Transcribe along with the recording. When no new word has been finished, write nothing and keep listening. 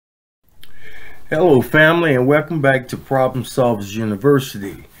Hello family, and welcome back to Problem Solvers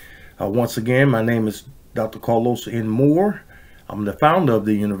University. Once again, my name is Dr. Carlos N. Moore. I'm the founder of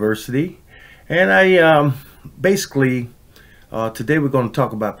the university, and I basically today we're going to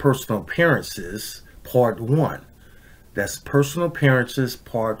talk about personal appearances part 1. That's personal appearances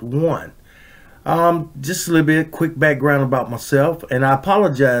part 1. Just a little bit quick background about myself, and I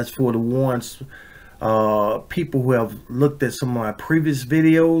apologize for the ones people who have looked at some of my previous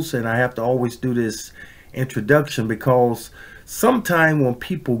videos, and I have to always do this introduction because sometimes when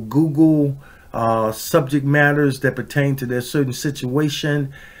people Google subject matters that pertain to their certain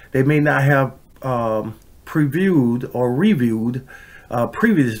situation, they may not have previewed or reviewed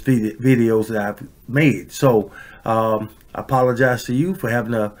previous videos that I've made. So I apologize to you for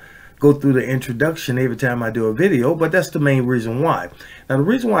having to go through the introduction every time I do a video, but that's the main reason why. Now, the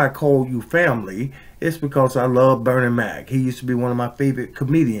reason why I call you family is because I love Bernie Mac. He used to be one of my favorite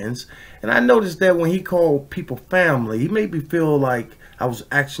comedians, and I noticed that when he called people family, he made me feel like I was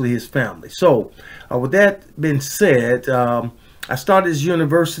actually his family. So with that being said, I started this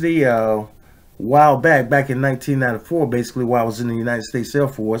university a while back in 1994, basically while I was in the United States Air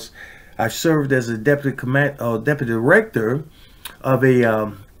Force. I served as a deputy director of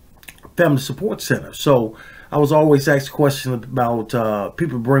a family support center. So I was always asked questions about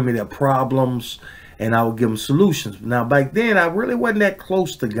people bring me their problems, and I would give them solutions. Now back then I really wasn't that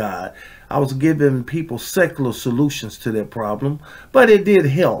close to God. I was giving people secular solutions to their problem, but it did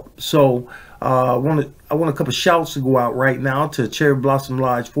help. So I want a couple shouts to go out right now to Cherry Blossom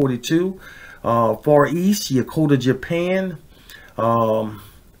Lodge 42, Far East, Yokota, Japan.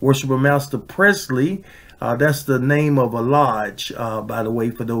 Worshiper Master Presley, that's the name of a lodge, by the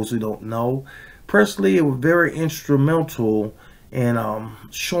way, for those who don't know. Presley was very instrumental in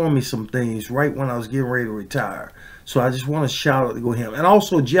showing me some things right when I was getting ready to retire. So I just want to shout out to go him. And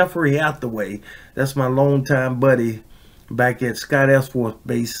also Jeffrey Hathaway, that's my longtime buddy back at Scott Air Force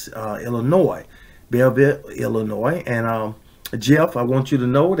Base, Illinois, Belleville, Illinois. And Jeff, I want you to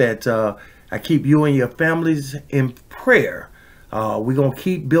know that I keep you and your families in prayer. We're going to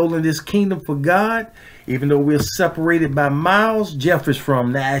keep building this kingdom for God. Even though we're separated by miles, Jeff is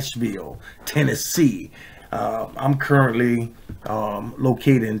from Nashville, Tennessee. I'm currently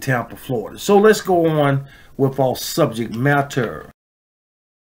located in Tampa, Florida. So let's go on with our subject matter.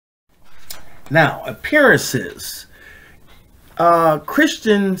 Now, appearances.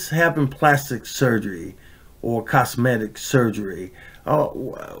 Christians having plastic surgery or cosmetic surgery.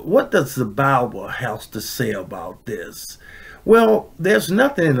 What does the Bible have to say about this? Well, there's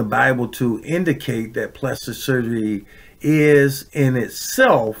nothing in the Bible to indicate that plastic surgery is in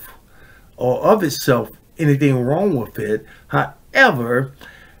itself or of itself anything wrong with it. However,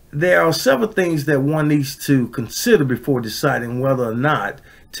 there are several things that one needs to consider before deciding whether or not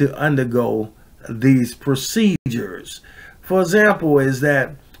to undergo these procedures. For example, is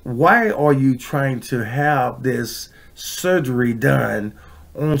that why are you trying to have this surgery done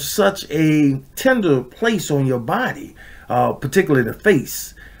on such a tender place on your body? Particularly the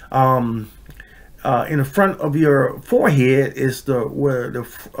face. In the front of your forehead is where the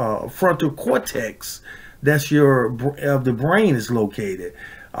frontal cortex, that's of the brain, is located.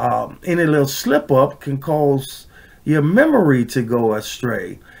 Any little slip up can cause your memory to go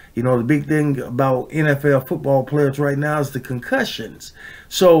astray. You know, the big thing about NFL football players right now is the concussions.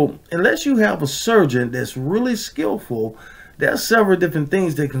 So unless you have a surgeon that's really skillful, there are several different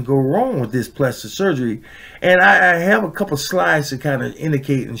things that can go wrong with this plastic surgery. And I have a couple slides to kind of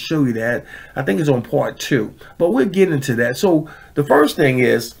indicate and show you that. I think it's on part 2, but we'll get into that. So the first thing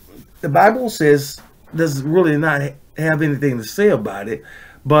is, the Bible says, does really not have anything to say about it,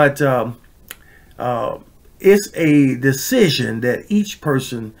 but it's a decision that each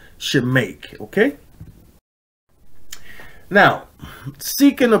person should make, okay? Now,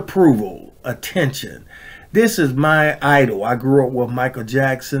 seeking approval, attention. This is my idol. I grew up with Michael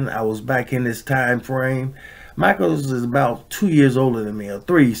Jackson. I was back in this time frame. Michael is about 2 years older than me, or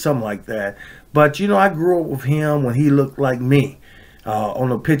 3, something like that. But, you know, I grew up with him when he looked like me. On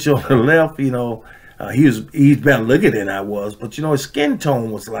the picture on the left, you know, he's better looking than I was. But, you know, his skin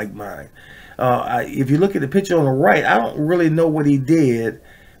tone was like mine. If you look at the picture on the right, I don't really know what he did,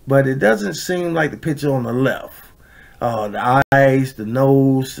 but it doesn't seem like the picture on the left. The eyes, the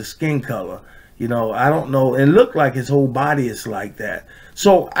nose, the skin color. You know, I don't know. It looked like his whole body is like that.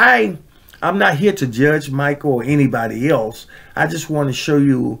 So I'm not here to judge Michael or anybody else. I just want to show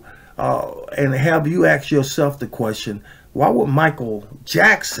you and have you ask yourself the question, why would Michael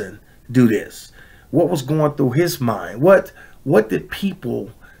Jackson do this? What was going through his mind? What did people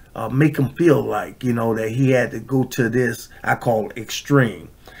make him feel like, you know, that he had to go to this, I call it extreme.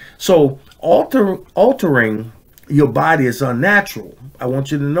 So Altering your body is unnatural. I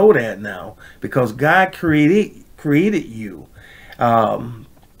want you to know that now, because God created you. And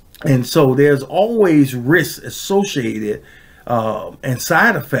so there's always risks associated and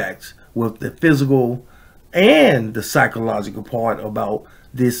side effects with the physical and the psychological part about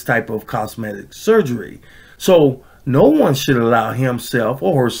this type of cosmetic surgery. So no one should allow himself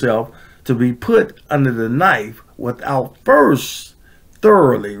or herself to be put under the knife without first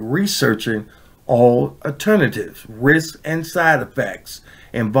thoroughly researching all alternatives, risks, and side effects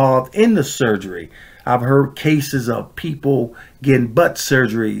involved in the surgery. I've heard cases of people getting butt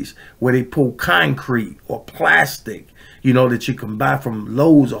surgeries where they pull concrete or plastic, you know, that you can buy from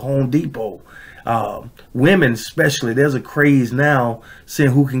Lowe's or Home Depot. Women especially, there's a craze now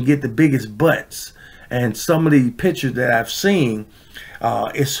seeing who can get the biggest butts. And some of the pictures that I've seen,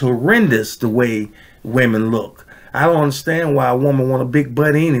 it's horrendous the way women look. I don't understand why a woman want a big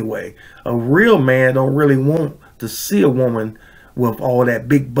butt anyway. A real man don't really want to see a woman with all that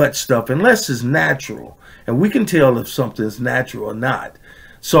big butt stuff unless it's natural. And we can tell if something's natural or not.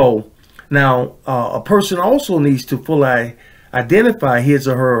 So now a person also needs to fully identify his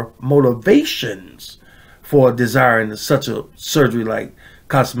or her motivations for desiring such a surgery like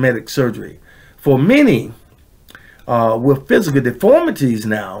cosmetic surgery. For many with physical deformities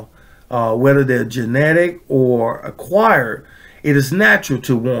now, whether they're genetic or acquired, it is natural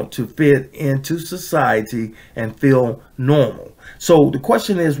to want to fit into society and feel normal. So the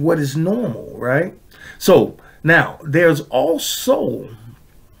question is, what is normal, right? So now there's also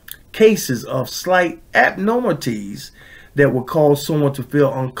cases of slight abnormalities that will cause someone to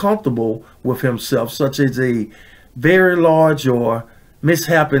feel uncomfortable with himself, such as a very large or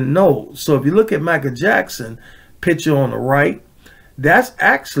misshapen nose. So if you look at Michael Jackson, picture on the right, that's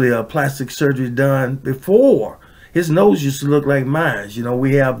actually a plastic surgery done before. His nose used to look like mine. You know,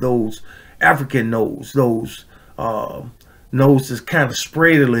 we have those African nose, those noses kind of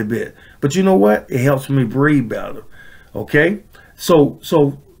sprayed a little bit. But you know what? It helps me breathe better. Okay? So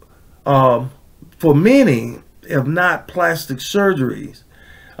for many, if not plastic surgeries,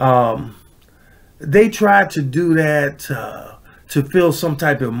 they try to do that to fill some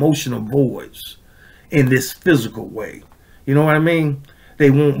type of emotional voids in this physical way. You know what I mean? They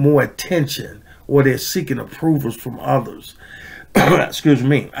want more attention, or they're seeking approvals from others. Excuse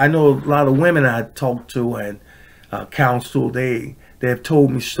me. I know a lot of women I talked to and counsel, they have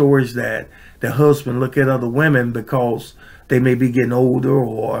told me stories that their husband look at other women because they may be getting older,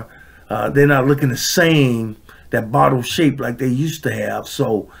 or they're not looking the same, that bottle shape like they used to have.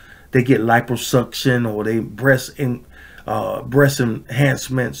 So they get liposuction, or they breast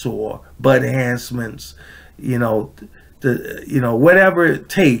enhancements or butt enhancements, you know, whatever it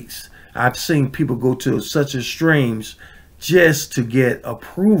takes. I've seen people go to such extremes just to get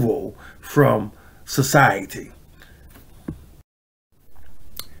approval from society.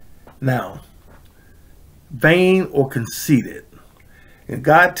 Now, vain or conceited. And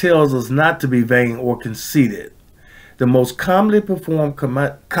God tells us not to be vain or conceited. The most commonly performed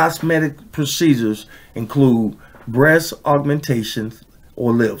cosmetic procedures include breast augmentations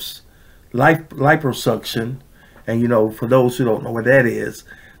or lifts, liposuction, and you know, for those who don't know what that is,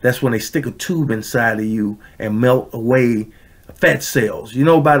 that's when they stick a tube inside of you and melt away fat cells. You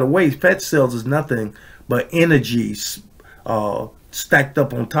know, by the way, fat cells is nothing but energy stacked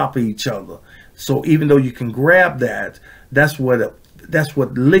up on top of each other. So even though you can grab that, that's what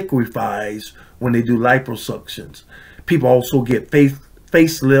liquefies when they do liposuctions. People also get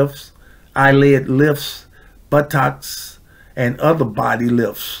face lifts, eyelid lifts, buttocks, and other body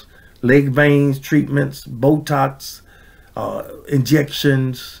lifts, leg veins treatments, Botox,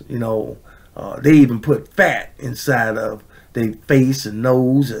 injections. You know, they even put fat inside of their face and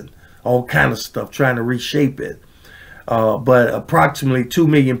nose and all kind of stuff, trying to reshape it. But approximately 2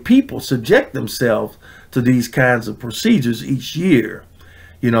 million people subject themselves to these kinds of procedures each year,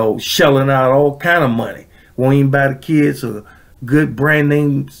 you know, shelling out all kind of money. Won't even buy the kids a good brand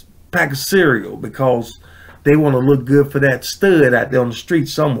name pack of cereal because they want to look good for that stud out there on the street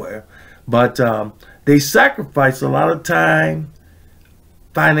somewhere. But they sacrifice a lot of time,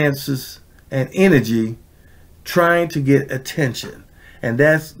 finances, and energy trying to get attention. And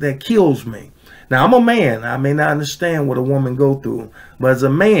that kills me. Now, I'm a man. I may not understand what a woman go through, but as a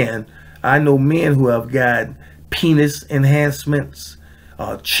man, I know men who have got penis enhancements,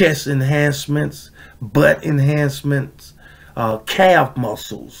 chest enhancements, butt enhancements, calf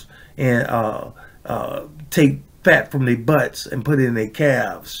muscles, and take fat from their butts and put it in their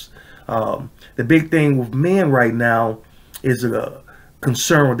calves. The big thing with men right now is a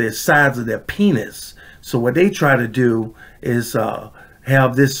concern with the size of their penis. So what they try to do is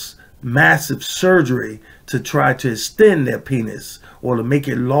have this massive surgery to try to extend their penis or to make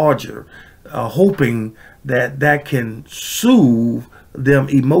it larger, hoping that that can soothe them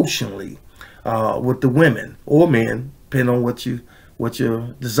emotionally with the women or men, depending on what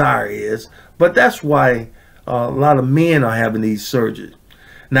your desire is. But that's why a lot of men are having these surgeries.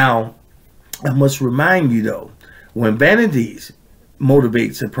 Now, I must remind you though, when vanity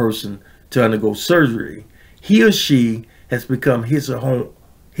motivates a person to undergo surgery, he or she has become his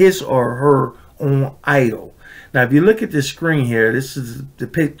or her own idol. Now, if you look at this screen here, this is a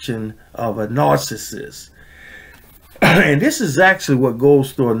depiction of a narcissist. And this is actually what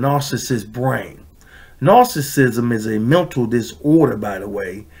goes through a narcissist's brain. Narcissism is a mental disorder, by the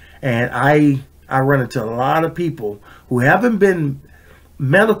way. And I run into a lot of people who haven't been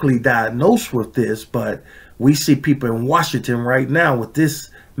medically diagnosed with this, but we see people in Washington right now with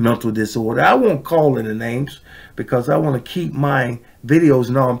this mental disorder. I won't call any names because I want to keep my videos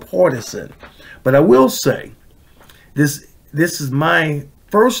nonpartisan. But I will say, this is my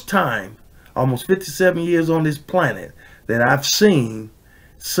first time, almost 57 years on this planet, that I've seen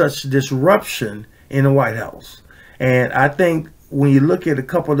such disruption in the White House. And I think when you look at a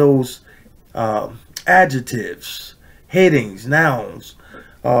couple of those adjectives, headings, nouns,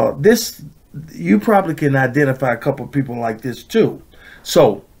 you probably can identify a couple of people like this too.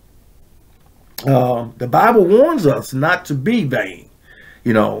 So the Bible warns us not to be vain,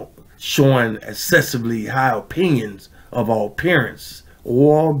 showing excessively high opinions of our appearance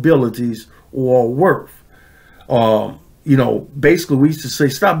or our abilities or our worth. Basically we used to say,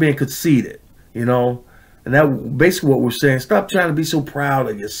 stop being conceited, and that basically what we're saying. Stop trying to be so proud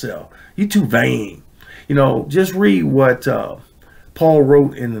of yourself. You're too vain. Just read what Paul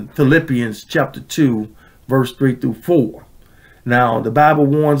wrote in Philippians chapter 2, verse 3 through 4. Now, the Bible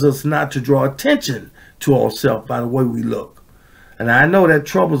warns us not to draw attention to ourselves by the way we look. And I know that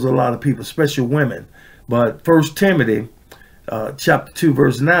troubles a lot of people, especially women. But 1 Timothy chapter 2,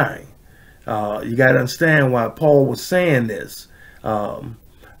 verse 9, you got to understand why Paul was saying this. Now,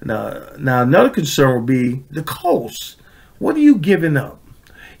 another concern would be the cost. What are you giving up?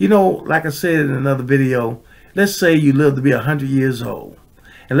 Like I said in another video, let's say you live to be 100 years old.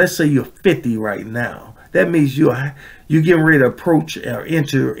 And let's say you're 50 right now. That means you're getting ready to approach or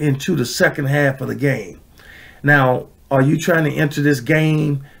enter into the second half of the game. Now, are you trying to enter this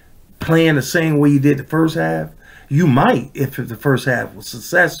game playing the same way you did the first half? You might if the first half was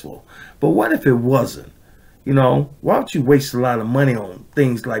successful. But what if it wasn't? Why don't you waste a lot of money on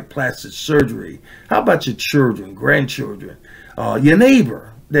things like plastic surgery? How about your children, grandchildren, your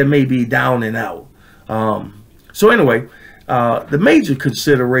neighbor that may be down and out? So anyway, the major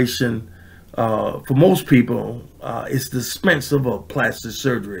consideration for most people is the expense of a plastic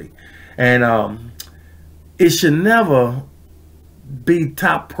surgery. And it should never be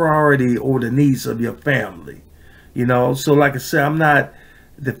top priority over the needs of your family. So like I said, I'm not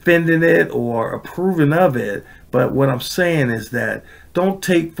defending it or approving of it, but what I'm saying is that don't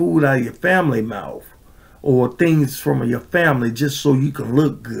take food out of your family mouth or things from your family just so you can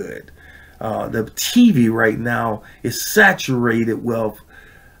look good. The TV right now is saturated with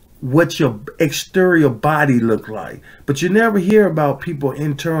what your exterior body look like, but you never hear about people's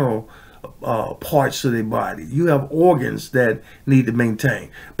internal parts of their body. You have organs that need to maintain.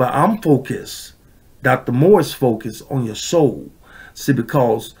 But I'm focused, Dr. Moore is focused on your soul. See,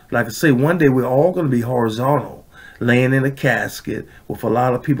 because like I say, one day we're all going to be horizontal, laying in a casket with a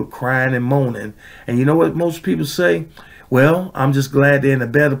lot of people crying and moaning. And you know what most people say? Well, I'm just glad they're in a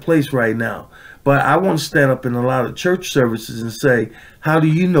better place right now. But I want to stand up in a lot of church services and say, how do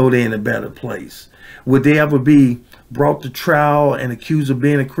you know they're in a better place? Would they ever be brought to trial and accused of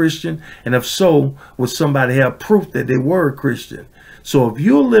being a Christian? And if so, would somebody have proof that they were a Christian? So if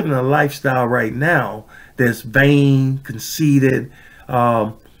you're living a lifestyle right now that's vain, conceited,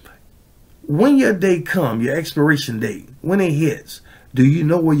 when your day comes, your expiration date, when it hits, do you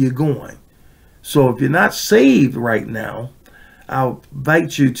know where you're going? So if you're not saved right now, I'll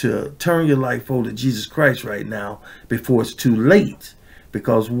invite you to turn your life over to Jesus Christ right now before it's too late.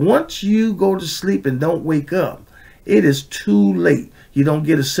 Because once you go to sleep and don't wake up, it is too late. You don't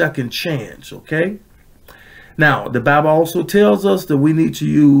get a second chance, okay? Now, the Bible also tells us that we need to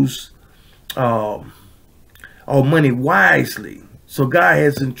use our money wisely. So God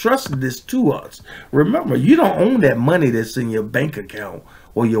has entrusted this to us. Remember, you don't own that money that's in your bank account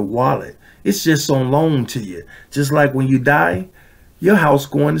or your wallet. It's just on loan to you. Just like when you die, your house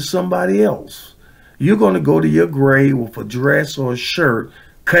going to somebody else. You're going to go to your grave with a dress or a shirt,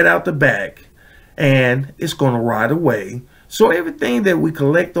 cut out the back, and it's going to rot away. So everything that we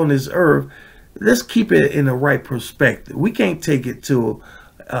collect on this earth, let's keep it in the right perspective. We can't take it to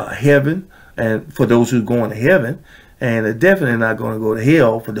heaven, and for those who are going to heaven, and they're definitely not going to go to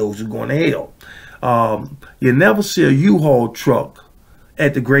hell for those who are going to hell. You never see a U-Haul truck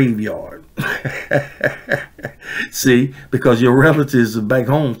at the graveyard. See, because your relatives are back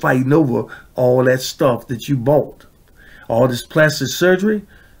home fighting over all that stuff that you bought. All this plastic surgery.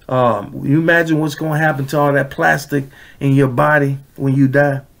 You imagine what's going to happen to all that plastic in your body when you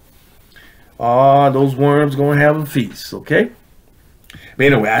die? Those worms going to have a feast, okay? But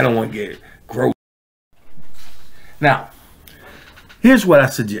anyway, I don't want to get gross. Now, here's what I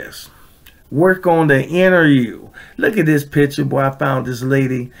suggest. Work on the inner you. Look at this picture. Boy, I found this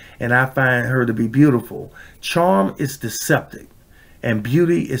lady, and I find her to be beautiful. Charm is deceptive, and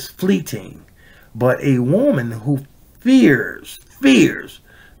beauty is fleeting. But a woman who fears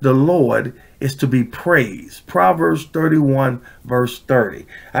the Lord is to be praised. Proverbs 31, verse 30.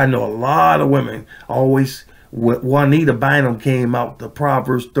 I know a lot of women always, Juanita Bynum came out, the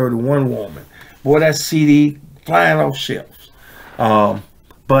Proverbs 31 woman. Boy, that CD flying off shelves.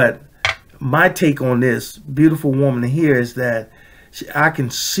 But my take on this beautiful woman here is that I can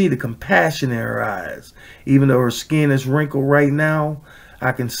see the compassion in her eyes. Even though her skin is wrinkled right now,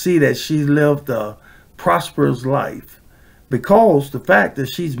 I can see that she lived a prosperous life because the fact that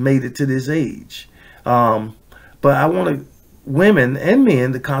she's made it to this age. But I want women and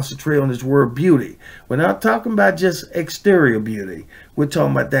men to concentrate on this word beauty. We're not talking about just exterior beauty. We're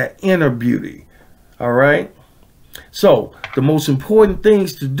talking about that inner beauty. All right? So the most important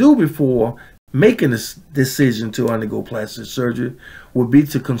things to do before making this decision to undergo plastic surgery would be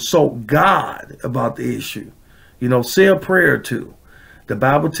to consult God about the issue. You know, say a prayer or two. The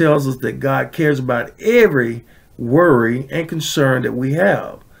Bible tells us that God cares about every worry and concern that we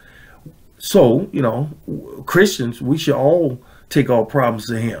have. So, you know, Christians, we should all take our problems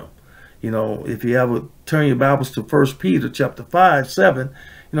to him. You know, if you ever turn your Bibles to 1 Peter chapter 5, 7,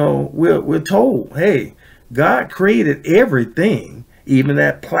 you know, we're told, hey, God created everything, even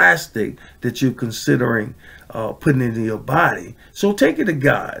that plastic that you're considering putting into your body. So take it to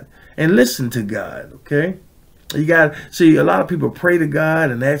God and listen to God, okay? You got to see, a lot of people pray to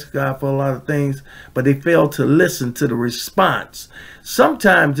God and ask God for a lot of things, but they fail to listen to the response.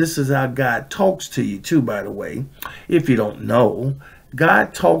 Sometimes this is how God talks to you too, by the way. If you don't know,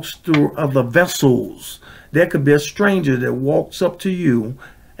 God talks through other vessels. There could be a stranger that walks up to you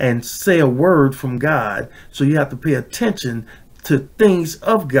and say a word from God. So you have to pay attention to things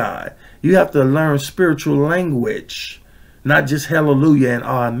of God. You have to learn spiritual language, not just hallelujah and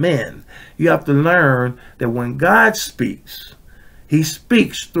amen. You have to learn that when God speaks, he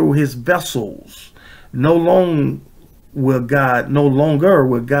speaks through his vessels. No longer will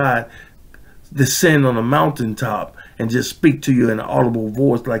God descend on a mountaintop and just speak to you in an audible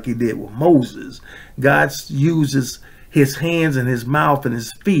voice like he did with Moses. God uses his hands and his mouth and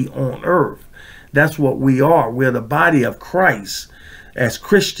his feet on earth. That's what we are. We're the body of Christ as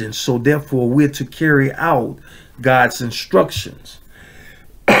Christians. So therefore, we're to carry out God's instructions.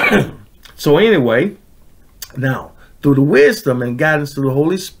 So anyway, now, through the wisdom and guidance of the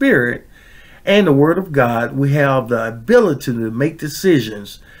Holy Spirit and the Word of God, we have the ability to make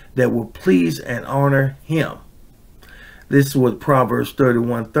decisions that will please and honor him. This is what Proverbs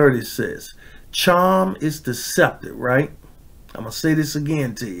 31:30 says. Charm is deceptive, right? I'm going to say this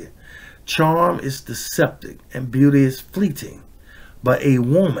again to you. Charm is deceptive and beauty is fleeting. But a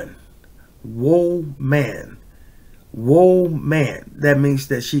woman, woe man, that means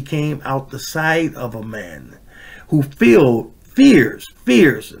that she came out the side of a man who fears.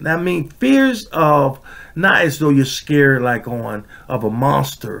 That means fears of, not as though you're scared like of a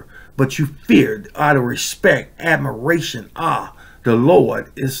monster, but you feared out of respect, admiration. The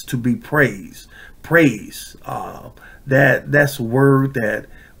Lord is to be praised. Praise. That's a word that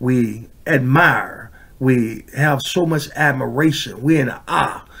we admire. We have so much admiration. We're in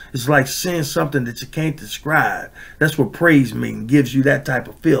awe. It's like seeing something that you can't describe. That's what praise means. Gives you that type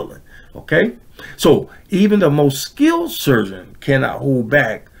of feeling. Okay? So even the most skilled surgeon cannot hold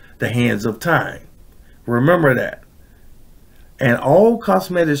back the hands of time. Remember that. And all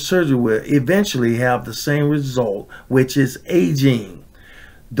cosmetic surgery will eventually have the same result, which is aging.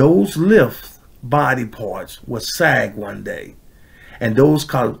 Those lift body parts will sag one day. And those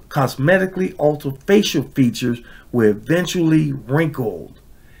cosmetically altered facial features will eventually wrinkle.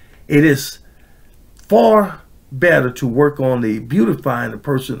 It is far better to work on the beautifying the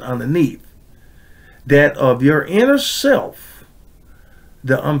person underneath. That of your inner self,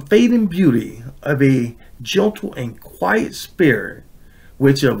 the unfading beauty of a gentle and quiet spirit,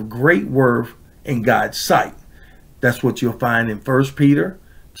 which of great worth in God's sight. That's what you'll find in 1 Peter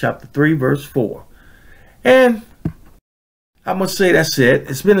chapter 3, verse 4. And I must say that's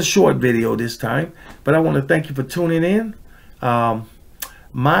it. It's been a short video this time, but I want to thank you for tuning in.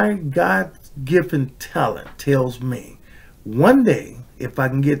 My God-given talent tells me one day, if I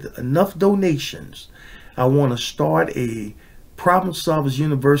can get enough donations, I want to start a Problem Solvers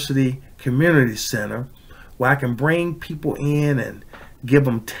University Community Center where I can bring people in and give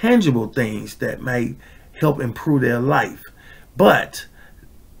them tangible things that might help improve their life. But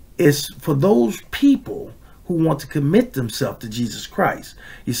it's for those people who want to commit themselves to Jesus Christ.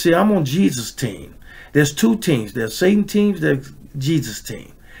 You see, I'm on Jesus' team. There's two teams. There's Satan teams, there's Jesus'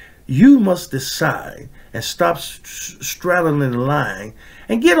 team. You must decide and stop straddling the line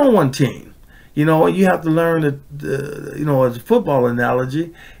and get on one team. You know, you have to learn that, you know, as a football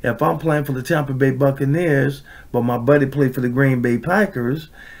analogy, if I'm playing for the Tampa Bay Buccaneers, but my buddy played for the Green Bay Packers,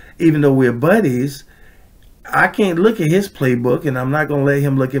 even though we're buddies, I can't look at his playbook, and I'm not going to let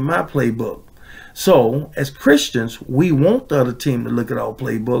him look at my playbook. So, as Christians, we want the other team to look at our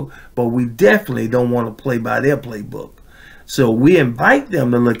playbook, but we definitely don't want to play by their playbook. So, we invite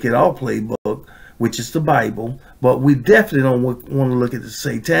them to look at our playbook, which is the Bible, but we definitely don't want to look at the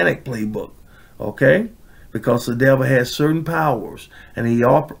satanic playbook, okay? Because the devil has certain powers, and he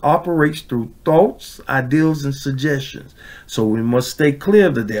operates through thoughts, ideals, and suggestions. So, we must stay clear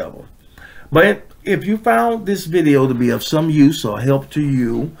of the devil. But if you found this video to be of some use or help to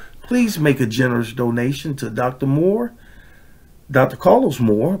you, please make a generous donation to Dr. Moore, Dr. Carlos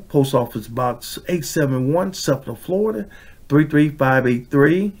Moore, Post Office Box 871, Sumter, Florida,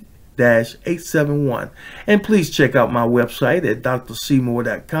 33583-871. And please check out my website at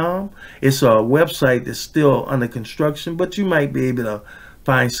drseymour.com. It's a website that's still under construction, but you might be able to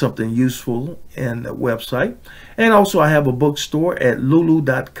find something useful in the website. And also I have a bookstore at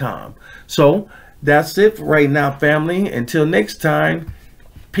lulu.com. So that's it for right now, family. Until next time,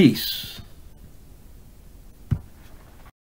 peace.